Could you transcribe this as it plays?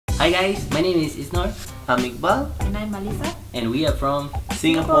Hi guys, my name is Isnor. I'm Iqbal. And I'm Malisa. And we are from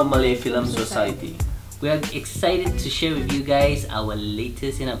Singapore Malay Film Society. We are excited to share with you guys our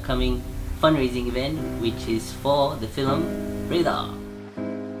latest and upcoming fundraising event, which is for the film Redha.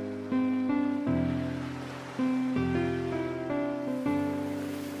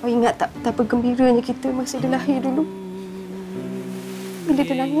 Kau ingat tak betapa gembiranya kita masa dia lahir dulu? Bila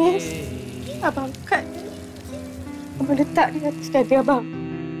dia nangis, Abang angkat. Abang letak di atas dada Abang.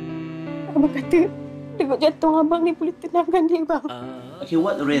 Abang kata, tengok jantung Abang ni boleh tenangkan dia, Abang. Okay,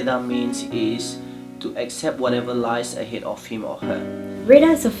 what Redha means is to accept whatever lies ahead of him or her.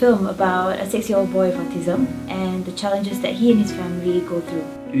 Redha is a film about a 6-year-old boy with autism and the challenges that he and his family go through.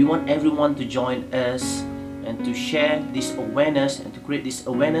 We want everyone to join us and to share this awareness and to create this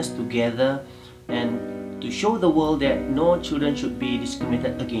awareness together and to show the world that no children should be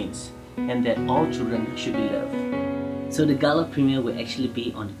discriminated against and that all children should be loved. So the gala premiere will actually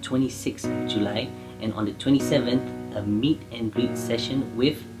be on the 26th of July, and on the 27th, a meet and greet session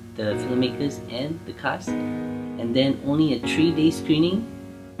with the filmmakers and the cast, and then only a 3-day screening,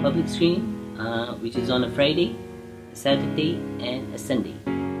 public screening, which is on a Friday, a Saturday, and a Sunday.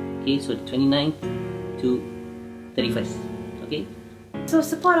 Okay, so the 29th to 31st. Okay. So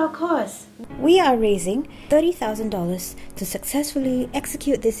support our cause. We are raising $30,000 to successfully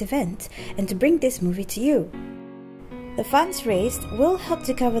execute this event and to bring this movie to you. The funds raised will help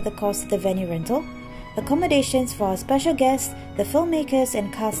to cover the cost of the venue rental, accommodations for our special guests, the filmmakers and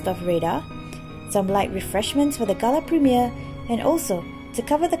cast of Redha, some light refreshments for the gala premiere, and also to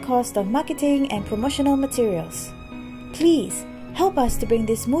cover the cost of marketing and promotional materials. Please help us to bring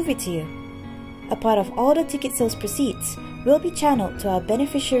this movie to you. A part of all the ticket sales proceeds will be channeled to our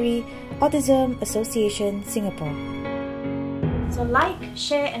beneficiary, Autism Association Singapore. So like,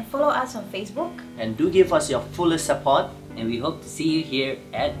 share and follow us on Facebook. And do give us your fullest support. And we hope to see you here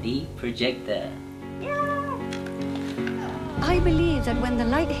at the projector. I believe that when the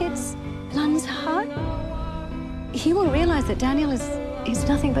light hits Lan's heart, he will realize that Daniel is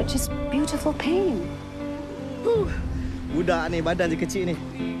nothing but just beautiful pain. Budak ni badan je kecil ni.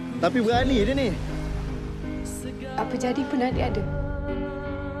 Tapi berani dia ni. Apa jadi pun adik ada.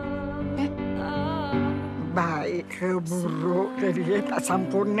 Baik ke buruk ke dia tak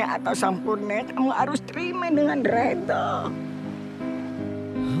sempurna atau sempurna, kamu harus terima dengan redha.